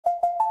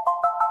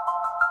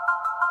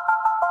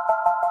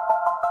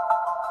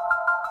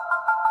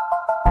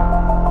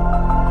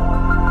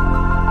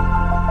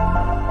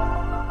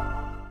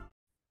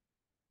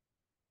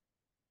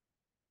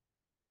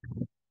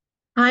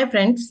Hi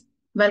friends,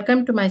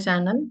 welcome to my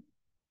channel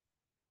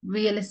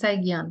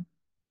VLSI Gyan.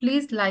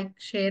 Please like,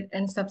 share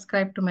and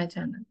subscribe to my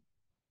channel.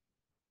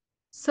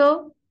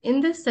 So in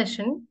this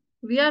session,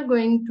 we are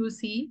going to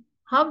see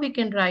how we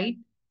can write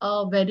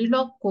a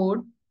Verilog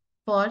code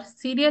for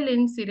serial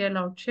in, serial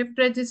out shift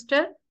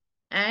register,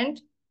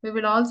 and we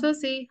will also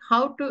see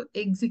how to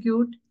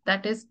execute,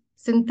 that is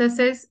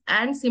synthesis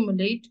and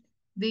simulate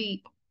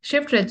the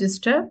shift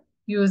register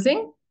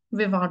using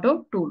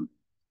Vivado tool.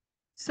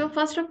 So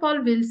first of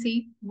all, we'll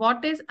see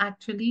what is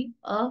actually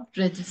a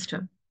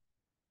register.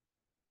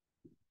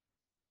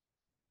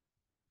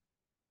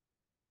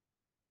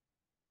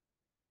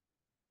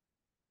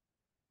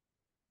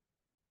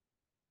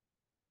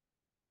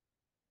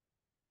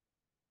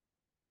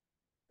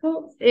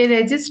 So a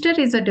register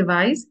is a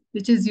device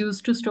which is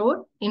used to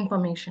store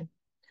information.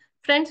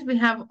 Friends, we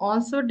have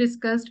also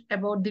discussed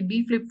about the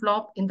D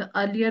flip-flop in the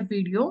earlier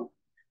video.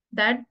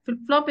 That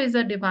flip-flop is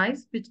a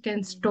device which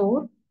can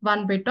store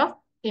one bit of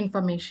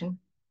information.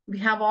 We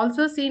have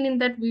also seen in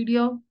that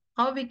video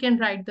how we can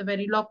write the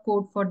Verilog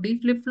code for D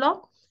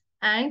flip-flop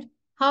and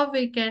how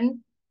we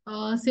can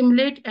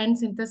simulate and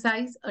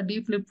synthesize a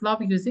D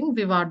flip-flop using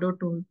Vivado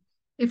tool.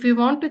 If you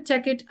want to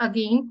check it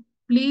again,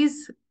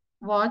 please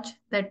watch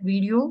that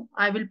video.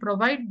 I will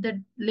provide the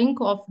link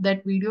of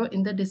that video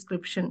in the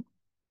description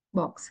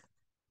box.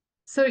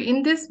 So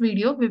in this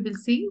video, we will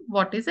see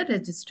what is a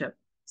register.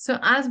 So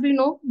as we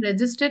know,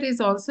 register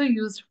is also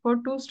used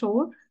to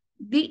store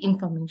the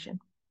information.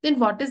 Then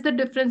what is the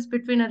difference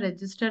between a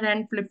register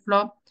and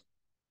flip-flop?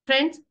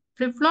 Friends,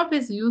 flip-flop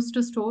is used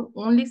to store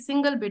only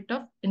single bit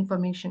of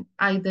information,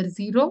 either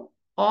 0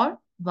 or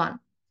 1.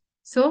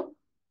 So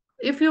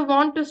if you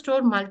want to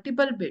store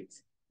multiple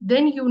bits,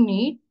 then you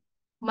need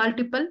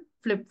multiple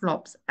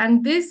flip-flops.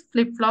 And these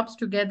flip-flops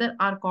together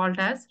are called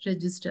as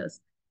registers.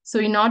 So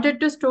in order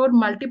to store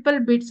multiple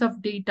bits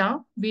of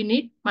data, we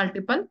need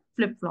multiple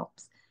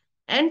flip-flops.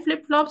 N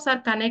flip-flops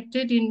are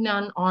connected in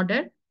an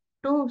order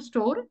to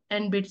store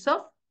n bits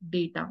of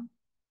data.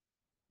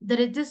 The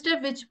register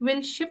which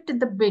will shift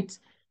the bits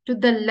to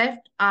the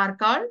left are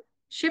called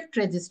shift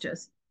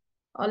registers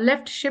or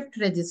left shift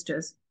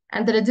registers.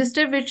 And the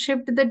register which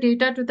shift the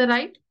data to the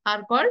right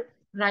are called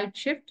right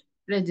shift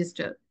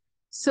register.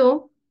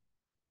 So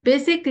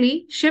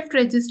basically, shift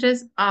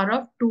registers are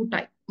of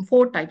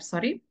four types,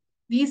 sorry.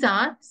 These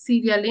are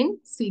serial in,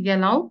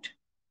 serial out,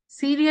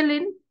 serial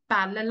in,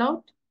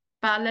 parallel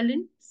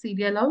in,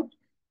 serial out,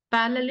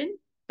 parallel in,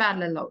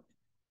 parallel out.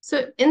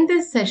 So in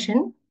this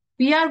session,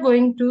 we are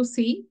going to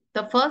see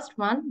the first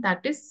one,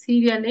 that is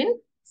serial in,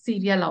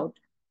 serial out.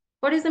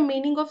 What is the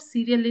meaning of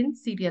serial in,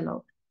 serial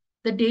out?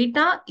 The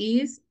data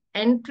is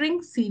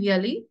entering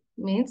serially,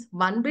 means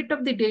one bit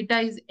of the data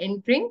is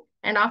entering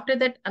and after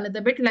that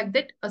another bit, like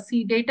that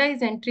data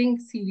is entering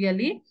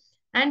serially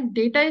and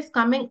data is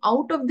coming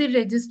out of the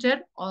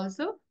register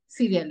also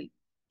serially.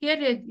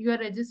 Here your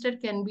register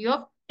can be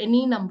of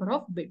any number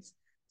of bits.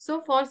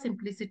 So for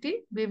simplicity,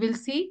 we will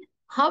see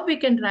how we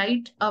can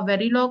write a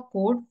Verilog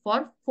code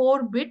for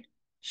 4-bit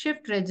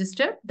shift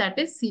register, that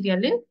is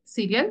serial in,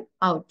 serial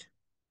out.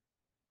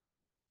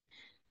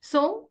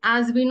 So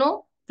as we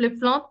know,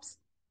 flip-flops,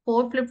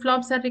 4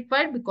 flip-flops are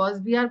required because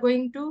we are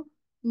going to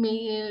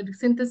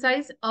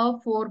synthesize a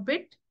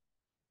 4-bit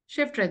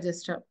shift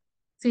register.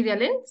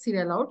 Serial in,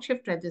 serial out,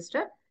 shift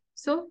register.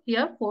 So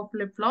here 4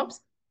 flip-flops.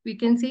 We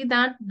can see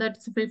that the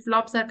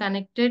flip-flops are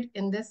connected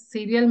in this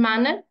serial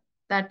manner.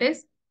 That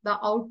is, the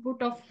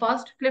output of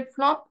first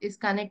flip-flop is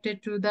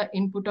connected to the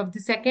input of the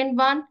second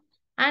one,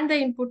 and the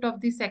input of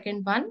the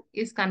second one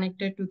is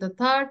connected to the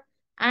third,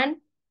 and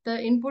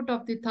the input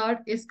of the third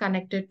is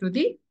connected to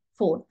the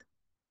fourth.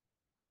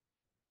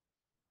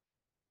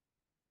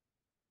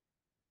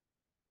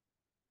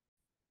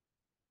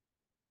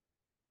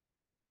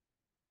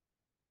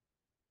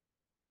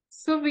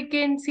 So we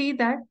can see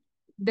that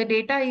the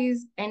data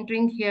is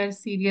entering here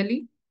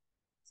serially,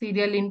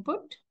 serial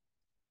input,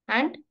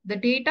 and the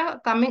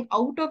data coming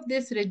out of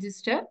this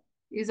register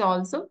is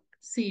also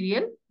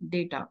serial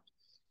data.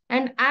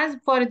 And as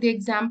for the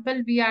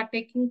example, we are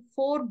taking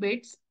 4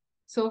 bits.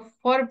 So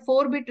for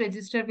 4-bit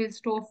register, we'll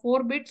store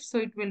 4 bits. So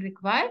it will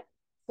require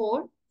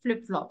 4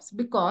 flip-flops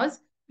because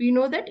we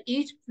know that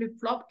each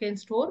flip-flop can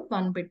store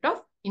 1 bit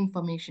of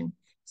information.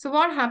 So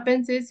what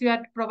happens is you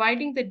are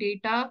providing the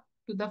data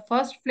to the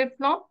first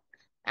flip-flop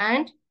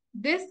and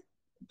this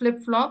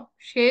flip-flop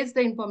shares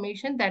the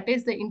information, that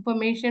is the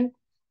information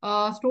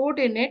stored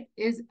in it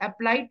is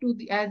applied to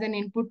the as an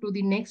input to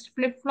the next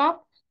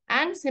flip-flop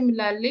and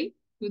similarly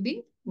to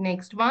the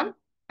next one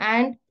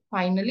and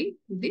finally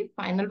to the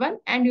final one,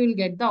 and you will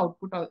get the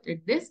output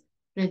at this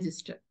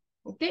register.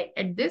 Okay,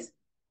 at this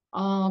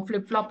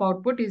flip-flop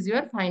output is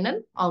your final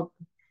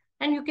output.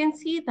 And you can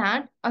see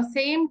that a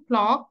same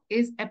clock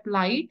is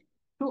applied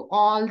to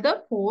all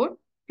the 4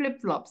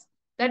 flip-flops.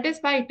 That is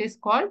why it is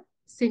called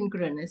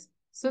synchronous.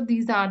 So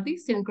these are the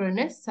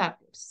synchronous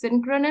circuits.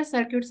 Synchronous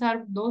circuits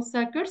are those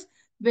circuits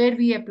where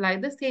we apply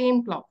the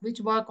same clock, which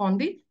work on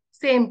the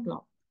same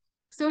clock.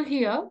 So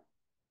here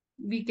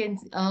we can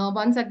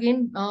once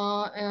again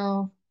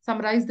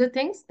summarize the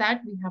things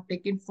that we have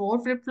taken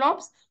 4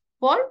 flip-flops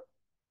for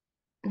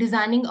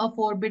designing a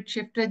 4-bit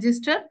shift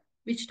register.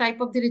 Which type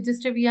of the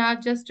register we are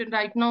just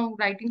right now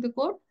writing the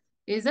code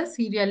is a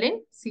serial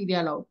in,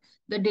 serial out.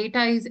 The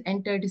data is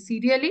entered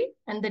serially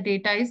and the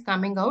data is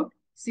coming out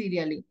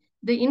serially.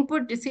 The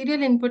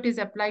serial input is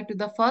applied to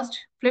the first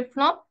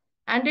flip-flop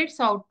and its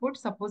output,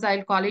 suppose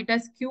I'll call it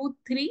as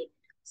Q3.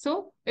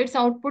 So its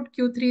output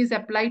Q3 is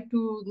applied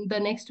to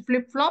the next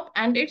flip-flop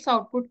and its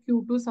output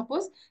Q2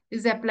 suppose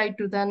is applied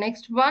to the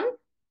next one,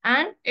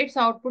 and its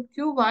output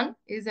Q1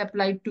 is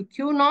applied to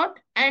Q0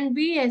 and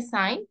we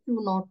assign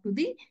Q0 to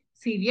the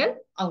serial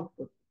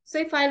output. So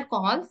if I'll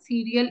call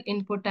serial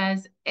input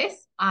as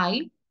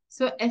SI,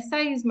 so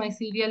SI is my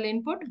serial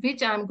input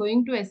which I'm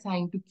going to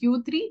assign to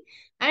Q3,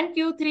 and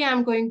Q3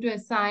 I'm going to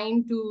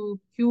assign to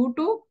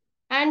Q2,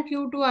 and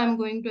Q2 I'm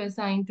going to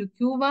assign to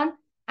Q1,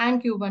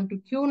 and Q1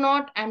 to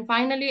Q0, and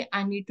finally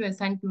I need to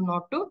assign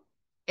Q0 to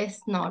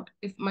S0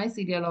 if my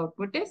serial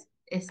output is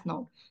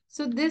S0.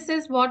 So this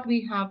is what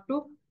we have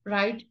to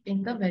write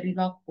in the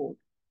Verilog code.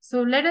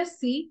 So let us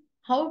see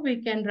how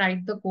we can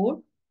write the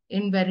code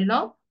in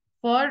Verilog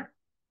for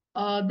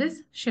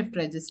this shift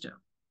register.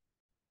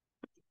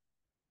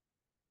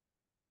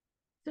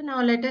 So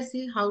now let us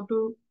see how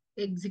to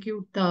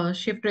execute the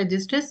shift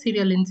register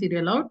serial in,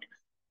 serial out.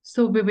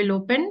 So we will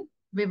open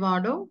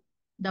Vivado,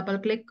 double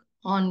click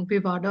on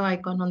Vivado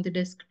icon on the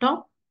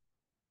desktop,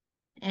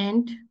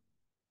 and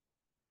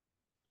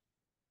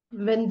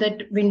when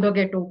that window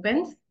get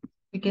opens,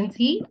 you can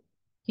see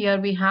here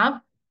we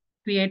have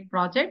create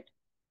project.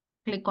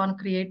 Click on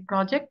create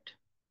project.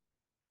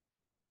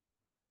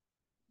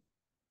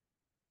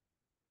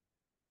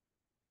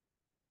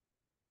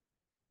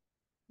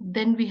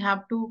 Then we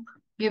have to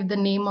give the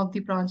name of the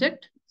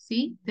project.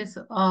 See this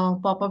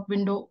pop-up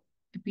window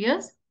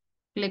appears.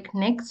 Click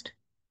next.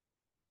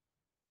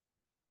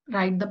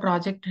 Write the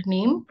project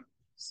name.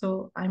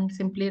 So I'm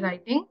simply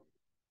writing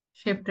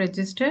shift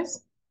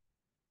registers.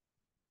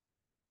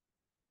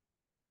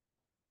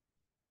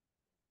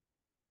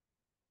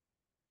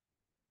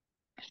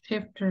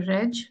 Shift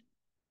reg.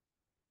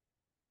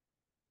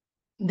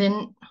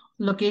 Then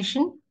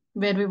location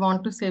where we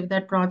want to save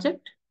that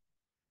project.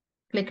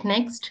 Click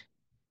next.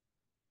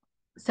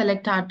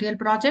 Select RTL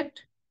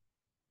project.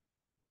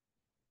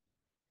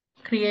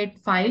 Create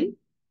file.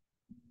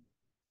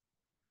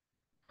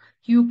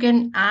 You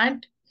can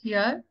add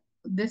here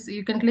this,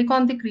 you can click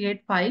on the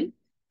create file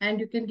and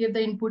you can give the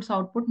inputs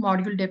output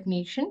module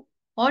definition,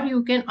 or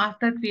you can,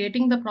 after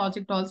creating the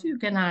project also, you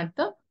can add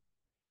the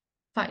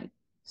file.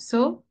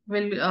 So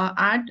we'll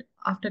add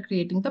after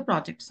creating the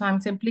project. So I'm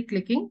simply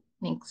clicking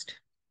next.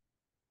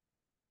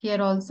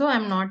 Here also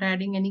I'm not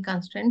adding any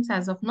constraints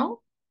as of now.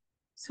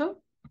 So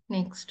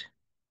next.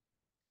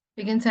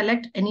 You can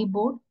select any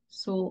board.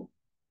 So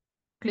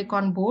click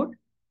on board,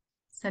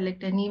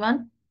 select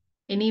anyone.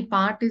 Any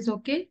part is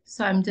okay.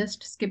 So I'm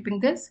just skipping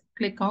this,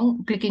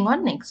 clicking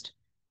on next.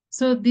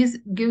 So this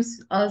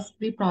gives us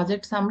the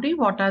project summary.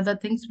 What are the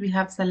things we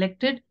have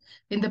selected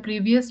in the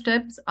previous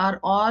steps are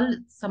all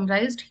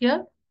summarized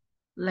here.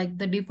 Like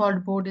the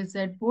default board is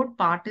Z board,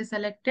 part is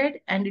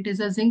selected, and it is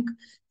a Zinc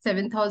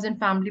 7000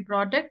 family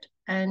product.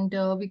 And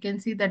we can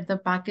see that the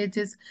package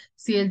is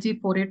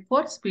CLG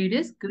 484,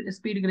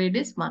 speed grade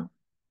is 1.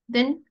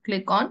 Then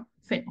click on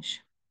finish.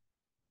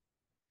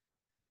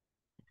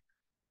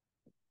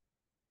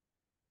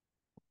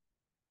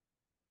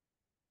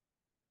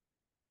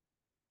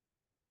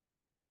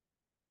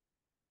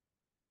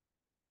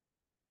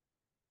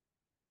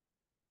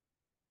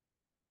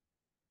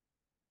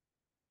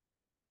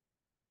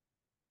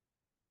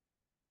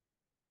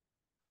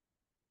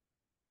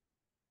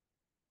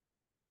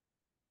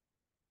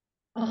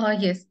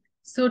 Yes.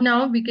 So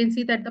now we can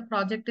see that the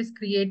project is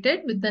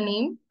created with the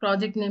name,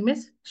 project name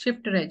is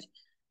Shift Reg.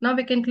 Now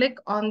we can click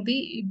on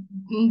the,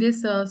 in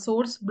this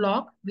source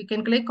block, we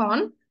can click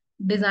on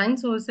design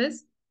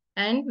sources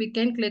and we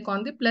can click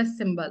on the plus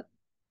symbol.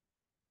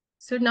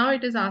 So now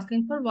it is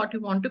asking for what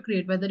you want to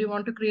create, whether you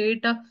want to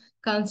create a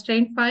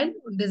constraint file,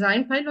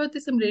 design file, or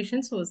the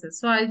simulation sources.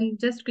 So I'm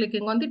just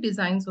clicking on the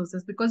design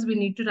sources because we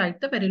need to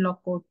write the Verilog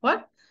code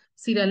for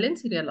serial in,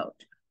 serial out.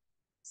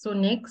 So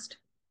next,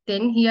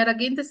 then here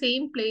again the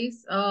same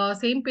place,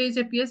 same page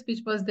appears which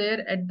was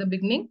there at the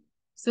beginning.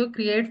 So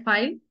create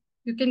file.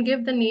 You can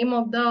give the name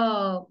of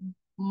the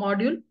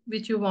module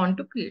which you want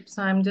to create.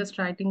 So I'm just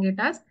writing it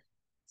as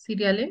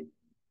serial in,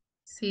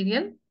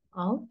 serial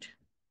out,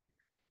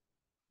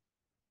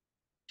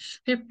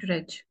 shift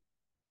reg.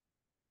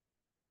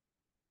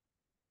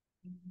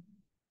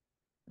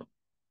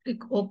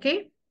 Click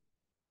OK.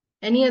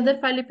 Any other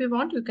file if you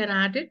want, you can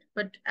add it.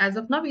 But as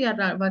of now, we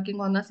are working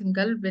on a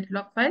single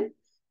Verilog file.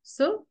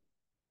 So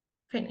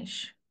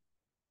finish.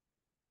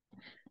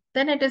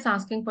 Then it is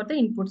asking for the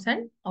inputs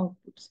and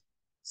outputs.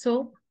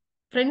 So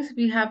friends,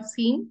 we have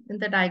seen in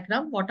the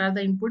diagram what are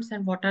the inputs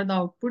and what are the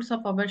outputs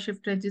of our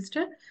shift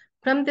register.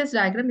 From this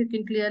diagram, you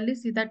can clearly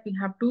see that we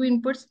have two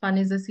inputs. One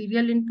is a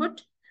serial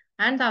input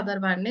and the other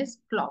one is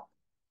flop.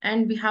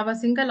 And we have a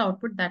single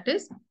output, that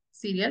is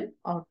serial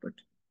output.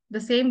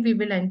 The same we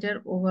will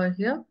enter over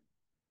here.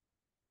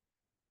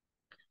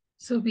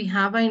 So we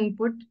have an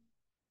input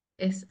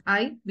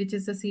SI, which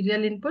is a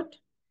serial input,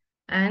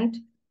 and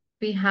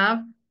we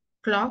have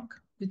clock,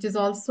 which is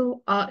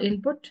also our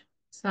input.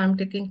 So I'm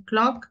taking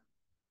clock,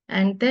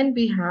 and then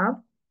we have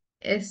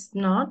S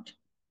naught,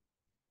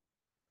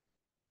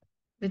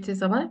 which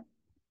is our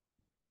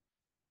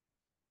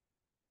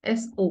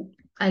SO.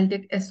 I'll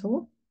take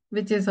SO,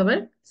 which is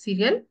our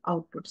serial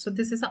output. So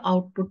this is an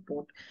output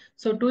port.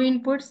 So two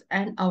inputs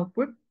and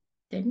output.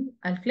 Then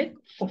I'll click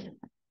OK.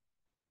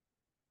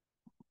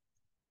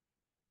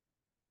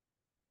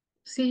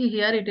 See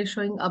here, it is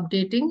showing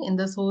updating in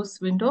the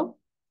source window.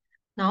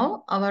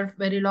 Now our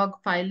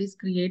Verilog file is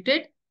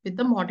created with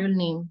the module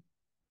name.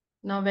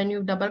 Now when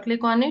you double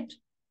click on it,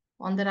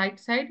 on the right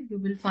side, you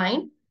will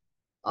find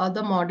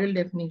the module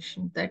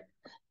definition that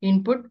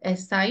input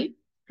SI,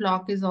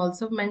 clock is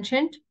also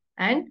mentioned,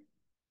 and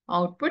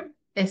output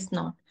S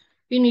naught.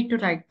 We need to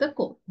write the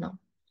code now.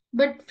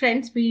 But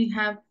friends, we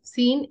have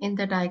seen in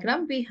the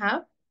diagram, we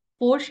have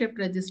 4-shift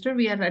register.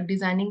 We are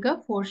designing a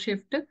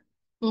 4-shift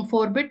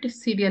 4-bit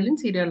serial in,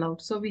 serial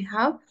out. So we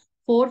have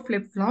 4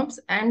 flip-flops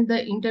and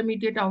the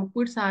intermediate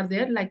outputs are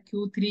there like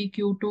Q3,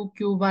 Q2,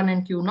 Q1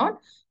 and Q0.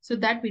 So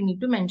that we need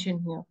to mention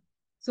here.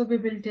 So we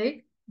will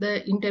take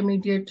the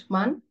intermediate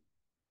one.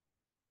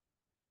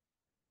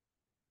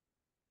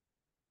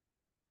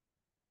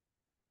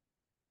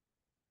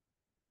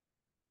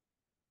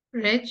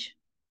 Reg,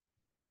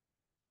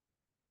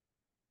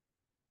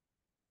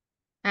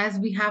 as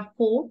we have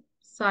 4,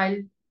 so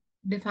I'll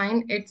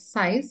define its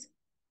size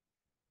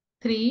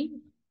 3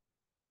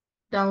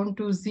 down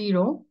to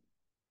 0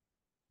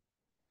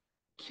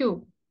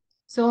 Q.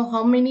 So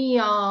how many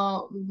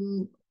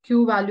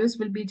Q values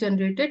will be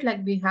generated?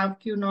 Like we have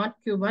Q0,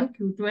 Q1,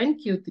 Q2 and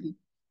Q3.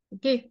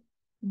 Okay.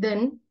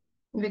 Then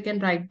we can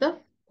write the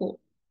code.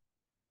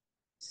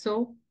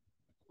 So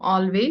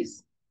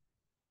always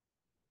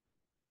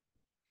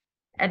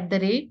at the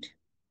rate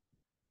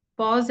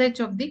pause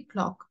edge of the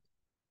clock.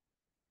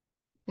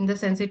 In the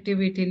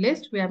sensitivity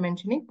list, we are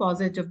mentioning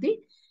pause edge of the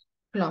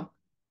clock.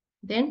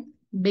 Then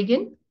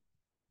begin.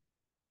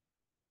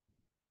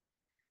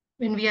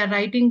 When we are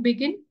writing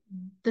begin,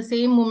 the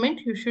same moment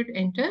you should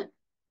enter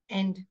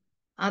end.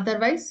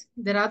 Otherwise,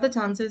 there are the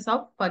chances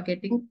of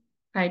forgetting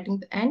writing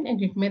the end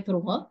and it may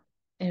throw a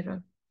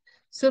error.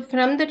 So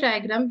from the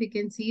diagram, we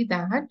can see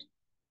that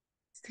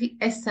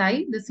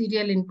SI, the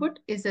serial input,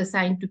 is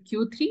assigned to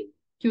Q3.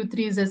 Q3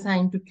 is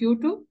assigned to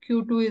Q2.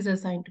 Q2 is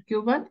assigned to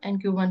Q1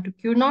 and Q1 to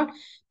Q0.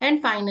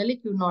 And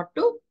finally, Q0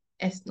 to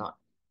S0.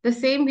 The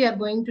same we are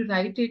going to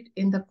write it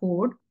in the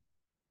code.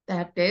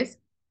 That is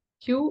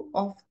Q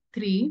of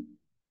 3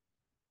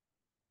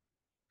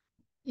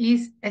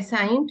 is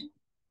assigned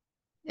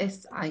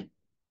SI.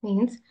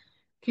 Means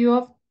Q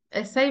of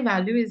SI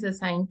value is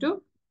assigned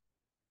to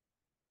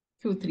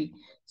Q3.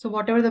 So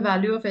whatever the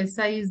value of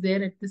SI is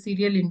there at the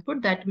serial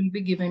input, that will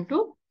be given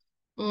to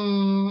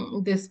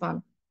this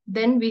one.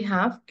 Then we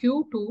have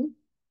Q2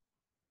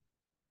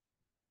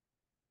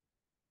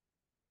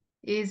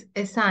 is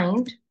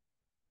assigned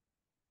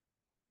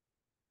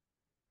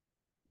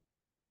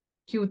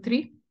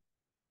Q3.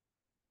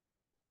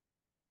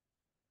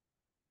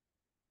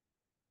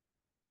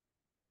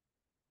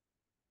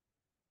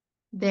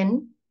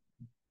 Then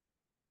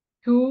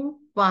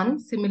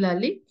Q1,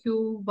 similarly,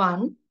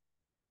 Q1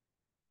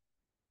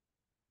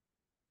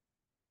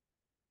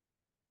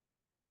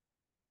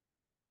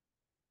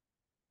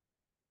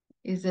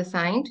 is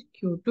assigned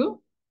Q2.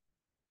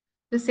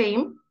 The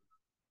same,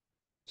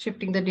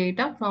 shifting the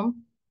data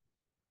from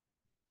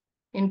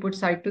input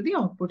side to the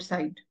output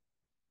side.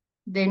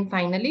 Then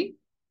finally,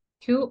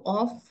 Q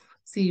of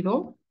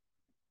 0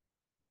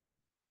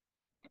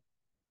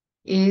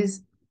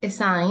 is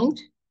assigned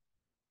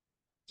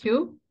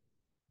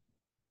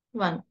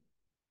Q1.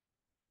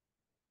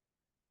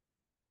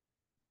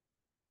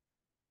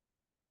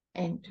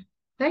 End,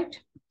 right?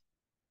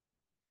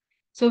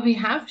 So we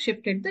have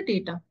shifted the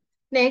data.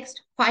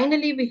 Next,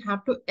 finally, we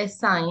have to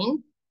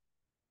assign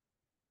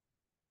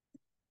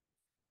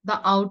the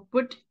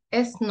output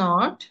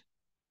S0,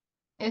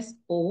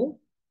 SO,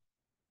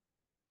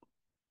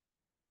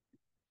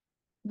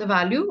 the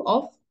value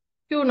of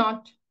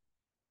Q0.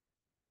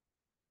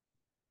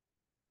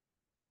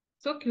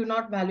 So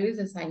Q0 value is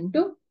assigned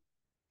to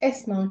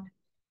S0.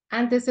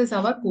 And this is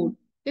our code.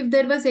 If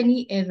there was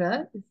any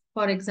error,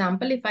 for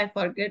example, if I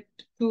forget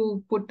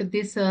to put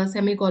this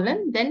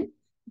semicolon, then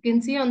you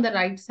can see on the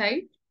right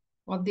side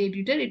of the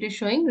editor, it is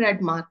showing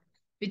red mark,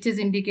 which is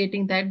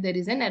indicating that there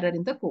is an error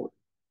in the code.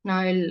 Now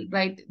I'll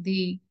write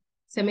the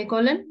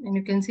semicolon and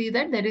you can see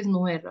that there is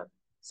no error.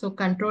 So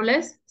Control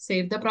S,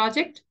 save the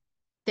project.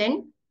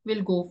 Then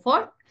we'll go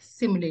for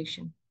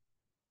simulation.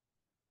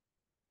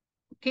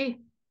 Okay.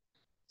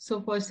 So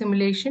for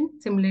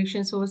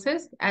simulation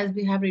sources, as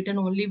we have written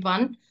only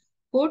one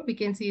code, we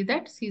can see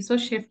that SISO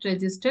shift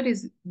register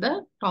is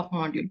the top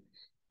module.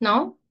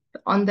 Now,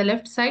 on the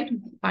left side,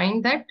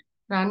 find that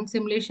run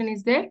simulation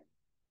is there.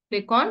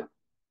 Click on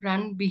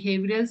run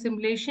behavioral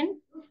simulation.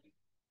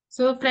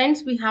 So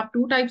friends, we have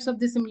two types of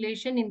the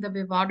simulation in the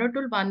Vivado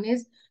tool. One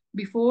is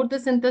before the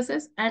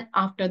synthesis and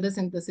after the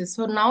synthesis.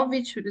 So now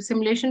which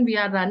simulation we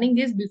are running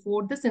is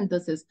before the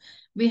synthesis.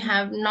 We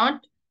have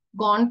not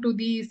gone to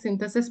the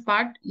synthesis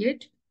part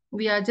yet.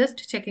 We are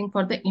just checking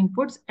for the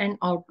inputs and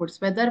outputs,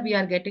 whether we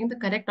are getting the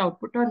correct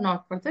output or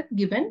not for the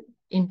given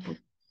input.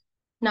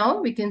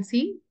 Now we can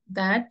see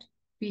that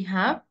we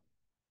have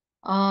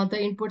the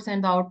inputs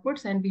and the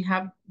outputs, and we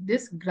have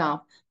this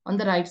graph on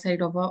the right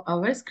side of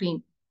our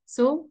screen.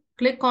 So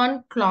click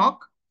on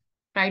clock,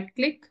 right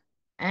click,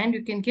 and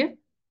you can give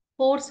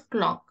force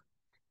clock.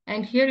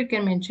 And here you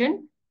can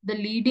mention the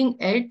leading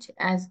edge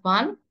as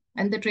 1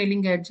 and the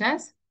trailing edge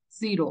as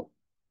 0.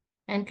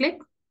 And click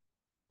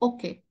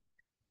OK.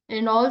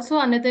 And also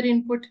another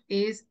input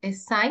is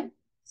SI.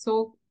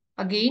 So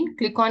again,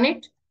 click on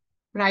it,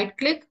 right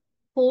click,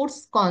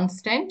 force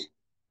constant,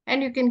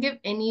 and you can give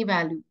any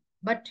value.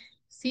 But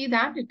see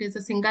that it is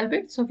a single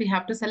bit, so we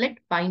have to select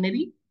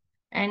binary.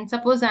 And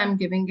suppose I'm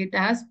giving it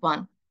as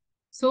 1.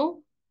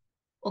 So,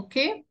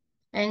 okay.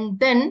 And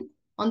then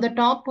on the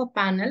top of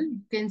panel,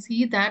 you can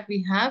see that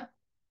we have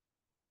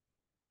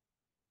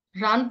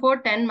run for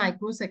 10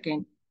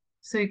 microseconds.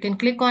 So you can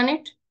click on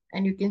it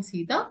and you can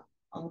see the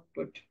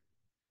output,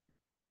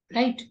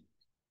 right?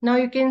 Now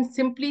you can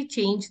simply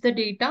change the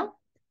data,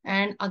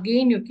 and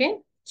again you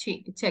can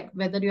check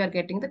whether you are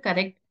getting the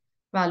correct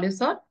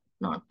values or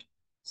not.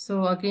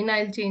 So again,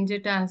 I'll change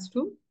it as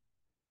to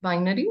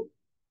binary.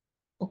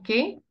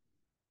 Okay,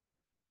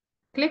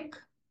 click.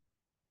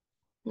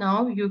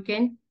 Now you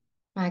can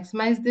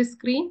maximize this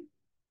screen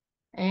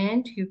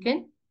and you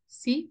can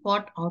see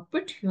what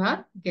output you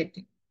are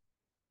getting.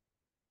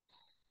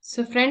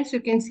 So friends,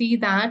 you can see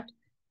that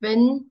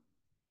when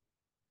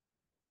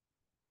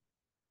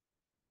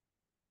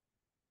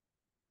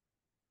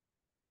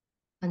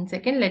one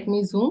second, let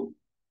me zoom.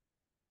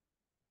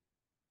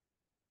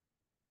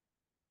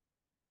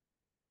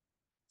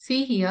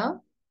 See here,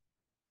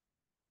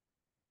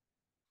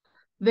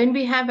 when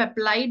we have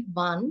applied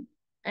 1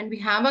 and we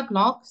have a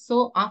clock,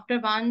 so after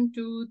 1,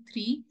 2,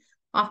 3,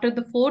 after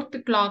the fourth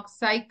clock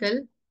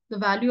cycle, the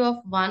value of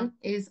 1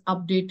 is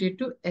updated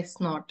to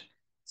S0.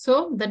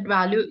 So that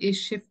value is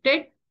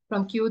shifted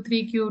from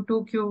Q3,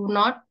 Q2,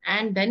 Q0,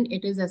 and then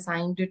it is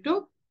assigned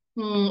to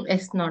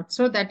S0.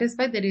 So that is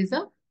why there is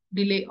a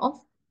delay of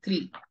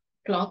 3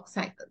 clock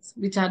cycles,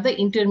 which are the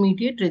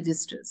intermediate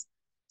registers.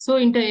 So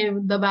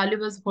the value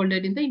was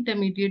folded in the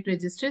intermediate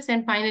registers,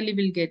 and finally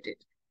we'll get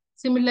it.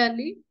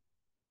 Similarly,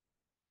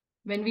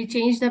 when we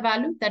change the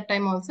value, that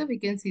time also we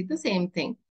can see the same thing.